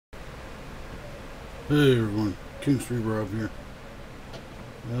Hey everyone, King Street Rob here.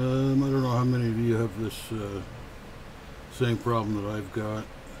 I don't know how many of you have this same problem that I've got,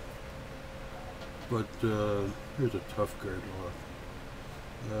 but here's a tough guard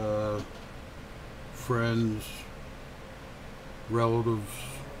lock. Friends, relatives,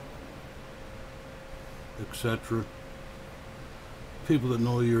 etc. People that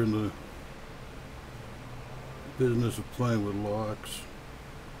know you're in the business of playing with locks,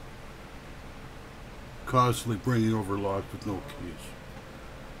 constantly bringing over locks with no keys.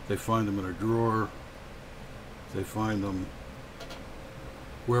 They find them in a drawer, they find them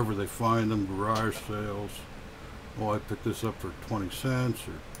wherever they find them, garage sales. Oh, I picked this up for 20 cents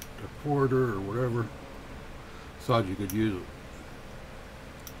or a quarter or whatever. Thought you could use it.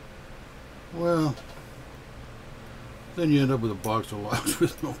 Well, then you end up with a box of locks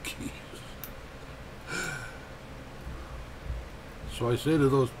with no keys. So I say to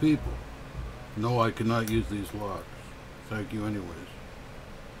those people, no, I cannot use these locks. Thank you anyways.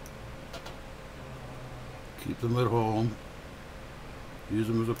 Keep them at home. Use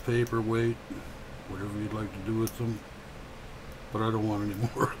them as a paperweight. Whatever you'd like to do with them. But I don't want any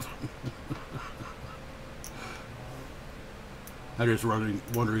more of them. I'm just wondering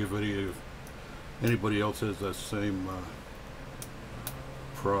if anybody else has that same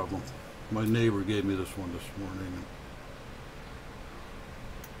problem. My neighbor gave me this one this morning.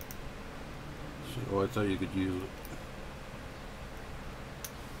 So I thought you could use it.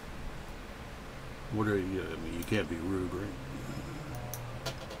 What are you? I mean, you can't be rude, right?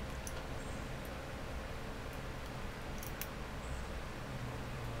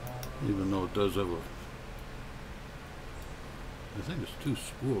 Even though it does have I think it's 2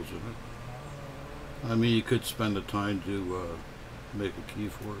 spools in it. I mean, you could spend the time to make a key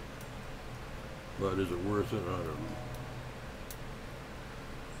for it, but is it worth it? I don't know.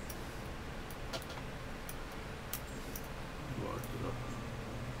 Locked it up.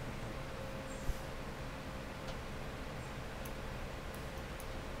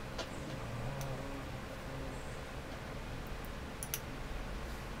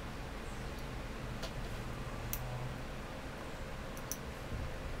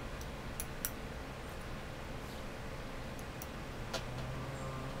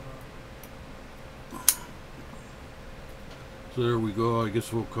 So there we go. I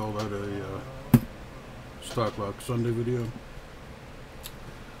guess we'll call that a Stock Lock Sunday video.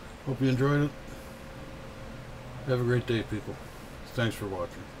 Hope you enjoyed it. Have a great day, people. Thanks for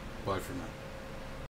watching. Bye for now.